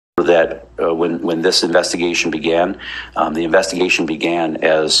that when this investigation began, the investigation began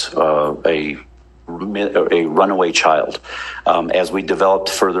as a runaway child. As we developed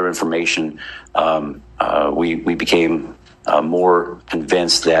further information, we became more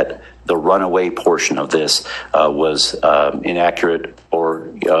convinced that the runaway portion of this was inaccurate or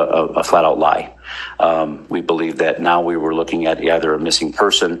a flat-out lie. We believe that now we were looking at either a missing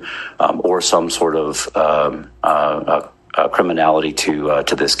person or some sort of criminality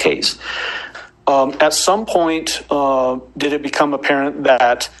to this case. At some point, did it become apparent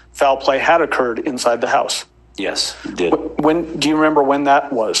that foul play had occurred inside the house? Yes, it did. When do you remember when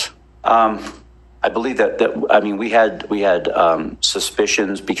that was? I believe that we had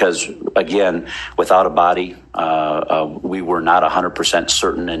suspicions because, again, without a body, we were not 100%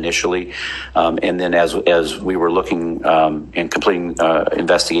 certain initially, and then as we were looking and completing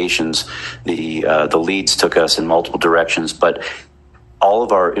investigations, the leads took us in multiple directions, but all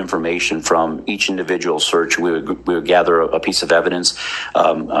of our information from each individual search, we would gather a piece of evidence,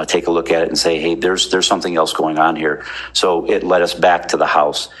 take a look at it and say, hey, there's something else going on here. So it led us back to the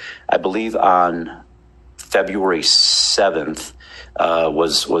house. I believe on February 7th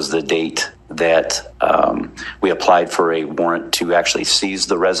was the date that we applied for a warrant to actually seize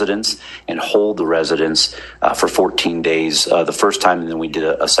the residence and hold the residence for 14 days the first time, and then we did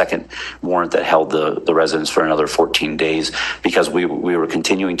a second warrant that held the residence for another 14 days because we were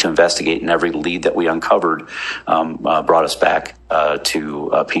continuing to investigate, and every lead that we uncovered brought us back to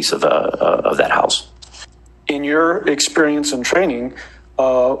a piece of that house. In your experience and training,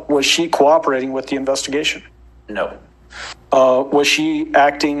 was she cooperating with the investigation? No. Was she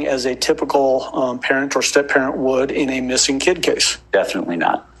acting as a typical parent or step-parent would in a missing kid case? Definitely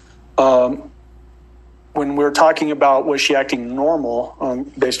not. When we're talking about was she acting normal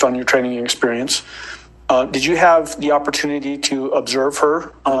based on your training and experience, did you have the opportunity to observe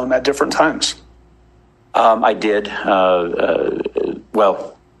her at different times? I did.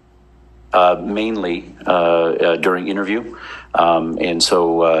 Mainly during interview. And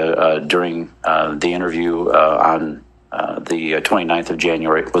so during the interview on the 29th of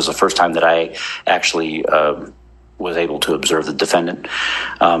January was the first time that I actually was able to observe the defendant.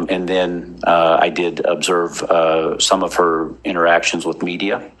 And then I did observe some of her interactions with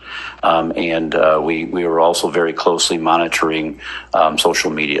media. And we were also very closely monitoring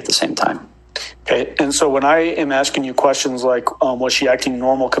social media at the same time. Okay, and so when I am asking you questions like, was she acting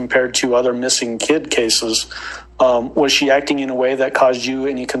normal compared to other missing kid cases, was she acting in a way that caused you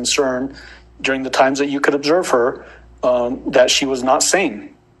any concern during the times that you could observe her that she was not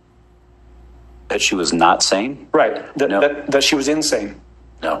sane? That she was not sane? Right, No. that she was insane?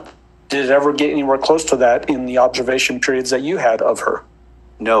 No. Did it ever get anywhere close to that in the observation periods that you had of her?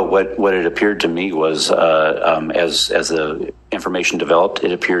 No, what it appeared to me was, as the information developed,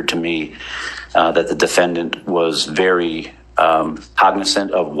 it appeared to me that the defendant was very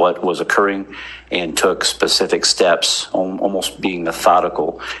cognizant of what was occurring and took specific steps, almost being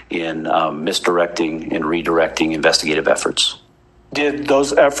methodical in misdirecting and redirecting investigative efforts. Did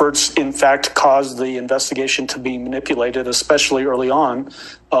those efforts, in fact, cause the investigation to be manipulated, especially early on,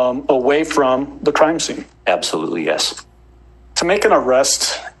 away from the crime scene? Absolutely, yes. To make an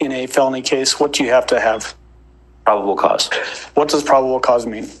arrest in a felony case, what do you have to have? Probable cause. What does probable cause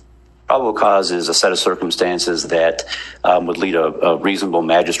mean? Probable cause is a set of circumstances that would lead a reasonable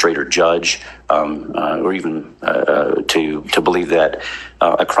magistrate or judge, or even to believe that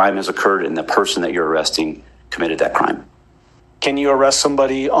a crime has occurred and the person that you're arresting committed that crime. Can you arrest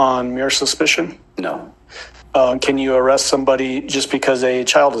somebody on mere suspicion? No. Can you arrest somebody just because a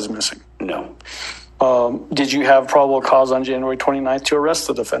child is missing? No. Did you have probable cause on January 29th to arrest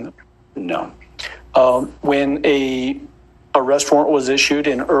the defendant? No. When a arrest warrant was issued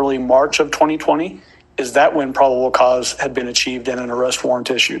in early March of 2020, is that when probable cause had been achieved and an arrest warrant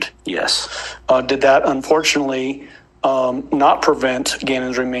issued? Yes. Did that unfortunately not prevent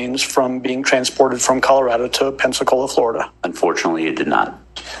Gannon's remains from being transported from Colorado to Pensacola, Florida? Unfortunately, it did not.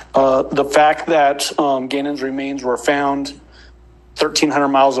 The fact that Gannon's remains were found 1,300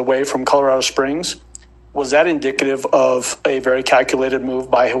 miles away from Colorado Springs, was that indicative of a very calculated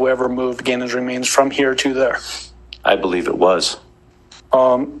move by whoever moved Gannon's remains from here to there? I believe it was.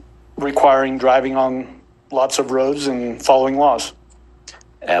 Requiring driving on lots of roads and following laws?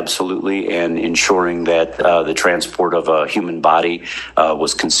 Absolutely, and ensuring that the transport of a human body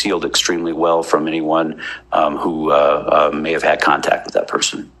was concealed extremely well from anyone who may have had contact with that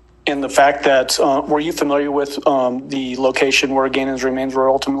person. And the fact that, were you familiar with the location where Gannon's remains were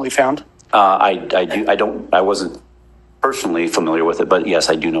ultimately found? I wasn't personally familiar with it, but yes,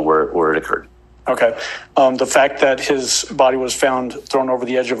 I do know where it occurred. Okay. The fact that his body was found thrown over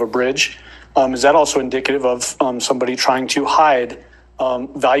the edge of a bridge, is that also indicative of somebody trying to hide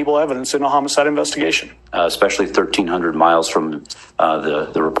valuable evidence in a homicide investigation? Especially 1,300 miles from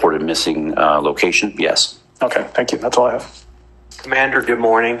the reported missing location, yes. Okay, thank you. That's all I have. Commander, good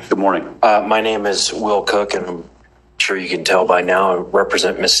morning. Good morning. My name is Will Cook, and I'm sure you can tell by now I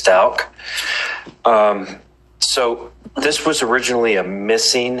represent Ms. Stauchs. So this was originally a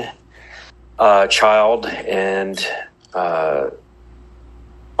missing child, and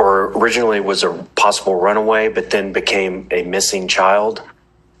or originally was a possible runaway, but then became a missing child.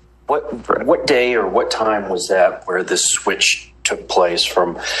 What day or what time was that where this switch took place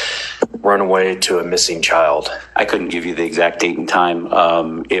from runaway to a missing child? I couldn't give you the exact date and time.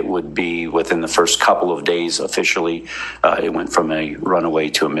 It would be within the first couple of days officially. It went from a runaway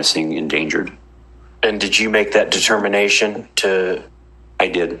to a missing endangered. And did you make that determination to? I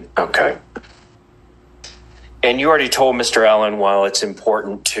did. Okay. And you already told Mr. Allen, while it's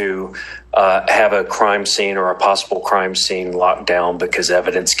important to have a crime scene or a possible crime scene locked down because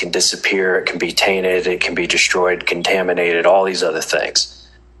evidence can disappear, it can be tainted, it can be destroyed, contaminated, all these other things.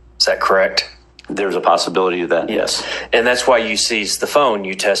 Is that correct? There's a possibility of that, yes. And that's why you seized the phone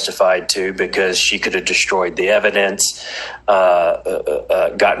you testified to, because she could have destroyed the evidence,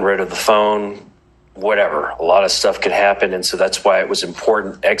 gotten rid of the phone, whatever. A lot of stuff could happen. And so that's why it was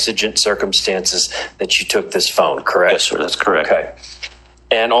important, exigent circumstances, that you took this phone, correct? Yes, sir, that's correct. Okay.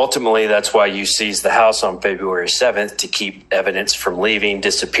 And ultimately, that's why you seized the house on February 7th, to keep evidence from leaving,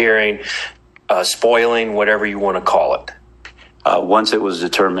 disappearing, spoiling, whatever you want to call it. Once it was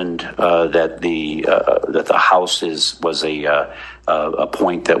determined that the house was a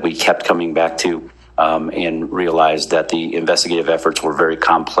point that we kept coming back to, and realized that the investigative efforts were very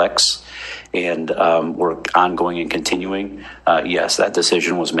complex and were ongoing and continuing, yes, that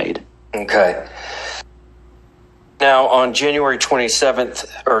decision was made. Okay. Now, on January 27th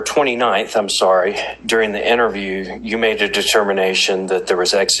or 29th, I'm sorry, during the interview, you made a determination that there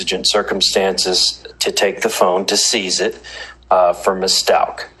was exigent circumstances to take the phone, to seize it for Ms.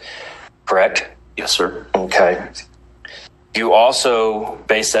 Stauchs, correct? Yes, sir. Okay. You also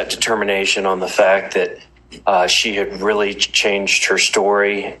based that determination on the fact that she had really changed her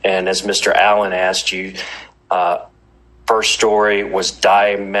story. And as Mr. Allen asked you, first story was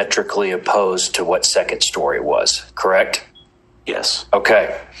diametrically opposed to what second story was, correct? Yes.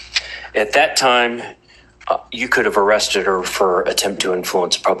 Okay. At that time, you could have arrested her for attempt to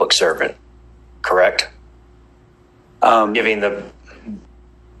influence a public servant, correct? Giving the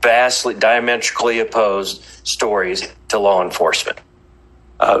vastly diametrically opposed stories to law enforcement.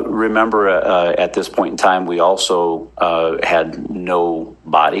 Remember, at this point in time, we also had no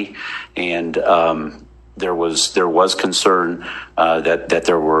body, and there was concern that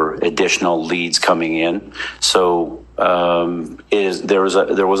there were additional leads coming in. So there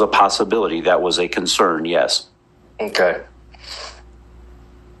was a possibility, that was a concern. Yes. Okay.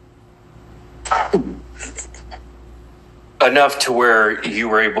 Enough to where you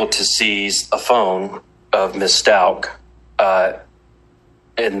were able to seize a phone of Ms. Stauchs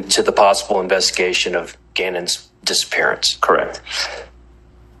into the possible investigation of Gannon's disappearance. Correct.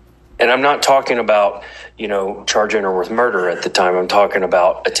 And I'm not talking about, charging her with murder at the time. I'm talking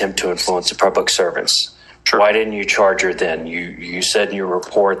about attempt to influence the public servants. Sure. Why didn't you charge her then? You said in your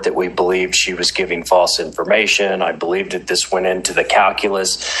report that we believed she was giving false information. I believed that this went into the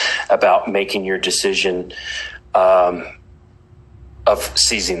calculus about making your decision of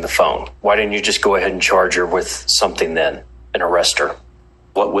seizing the phone. Why didn't you just go ahead and charge her with something then and arrest her?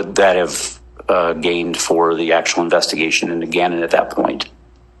 What would that have gained for the actual investigation into Gannon at that point?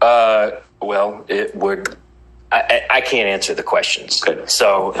 Well, it would. I can't answer the questions. Okay.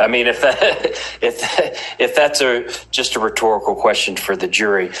 So, I mean, if that's just a rhetorical question for the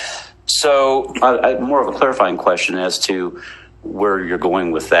jury. So, more of a clarifying question as to where you're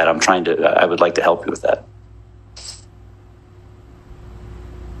going with that. I would like to help you with that.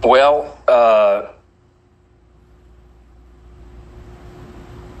 Well,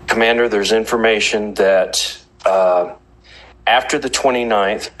 Commander, there's information that after the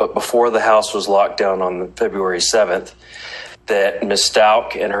 29th, but before the house was locked down on February 7th, that Ms.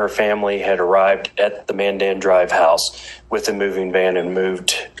 Stauchs and her family had arrived at the Mandan Drive house with a moving van and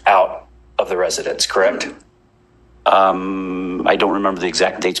moved out of the residence, correct? I don't remember the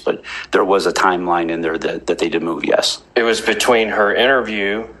exact dates, but there was a timeline in there that they did move, yes. It was between her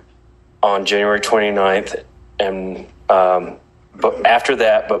interview on January 29th and but after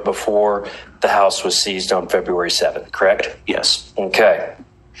that, but before the house was seized on February 7th, correct? Yes. Okay.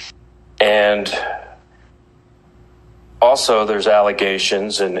 And also there's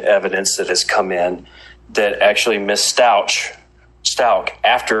allegations and evidence that has come in that actually Miss Stauch,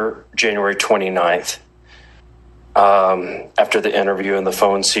 after January 29th, after the interview and the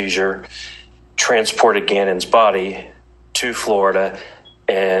phone seizure, transported Gannon's body to Florida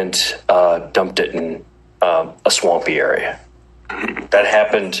and dumped it in a swampy area. That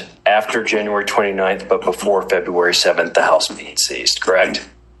happened after January 29th, but before February 7th, the house being seized, correct?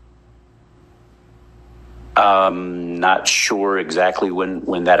 Not sure exactly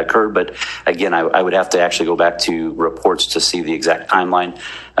when that occurred, but again, I would have to actually go back to reports to see the exact timeline.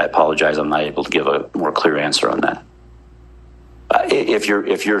 I apologize, I'm not able to give a more clear answer on that. If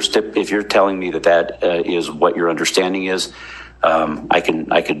you're telling me that is what your understanding is, I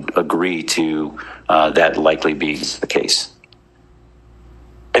could agree to that likely being the case.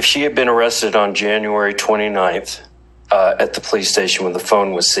 If she had been arrested on January 29th at the police station when the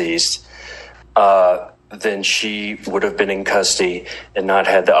phone was seized, then she would have been in custody and not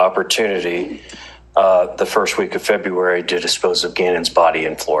had the opportunity the first week of February to dispose of Gannon's body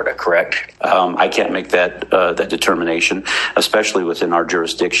in Florida, correct? I can't make that determination, especially within our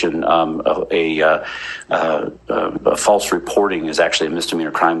jurisdiction. A false reporting is actually a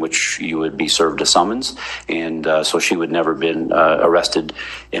misdemeanor crime, which you would be served a summons, and so she would never been arrested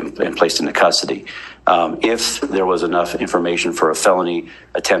and placed into custody. If there was enough information for a felony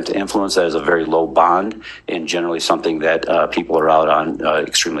attempt to influence, that is a very low bond and generally something that people are out on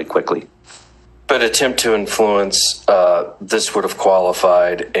extremely quickly. But attempt to influence, this would have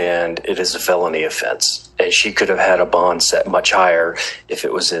qualified, and it is a felony offense. And she could have had a bond set much higher if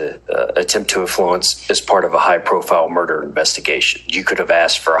it was an attempt to influence as part of a high-profile murder investigation. You could have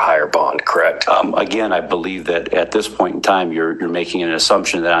asked for a higher bond, correct? Again, I believe that at this point in time, you're making an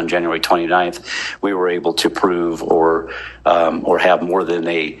assumption that on January 29th, we were able to prove or have more than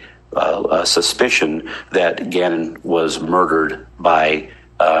a suspicion that Gannon was murdered by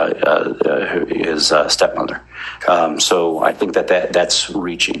his stepmother. So I think that's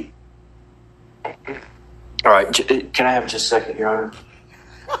reaching. All right. Can I have just a second, Your Honor?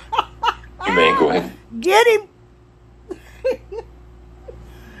 You may, go ahead. Get him.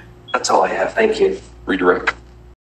 That's all I have. Thank you. Redirect.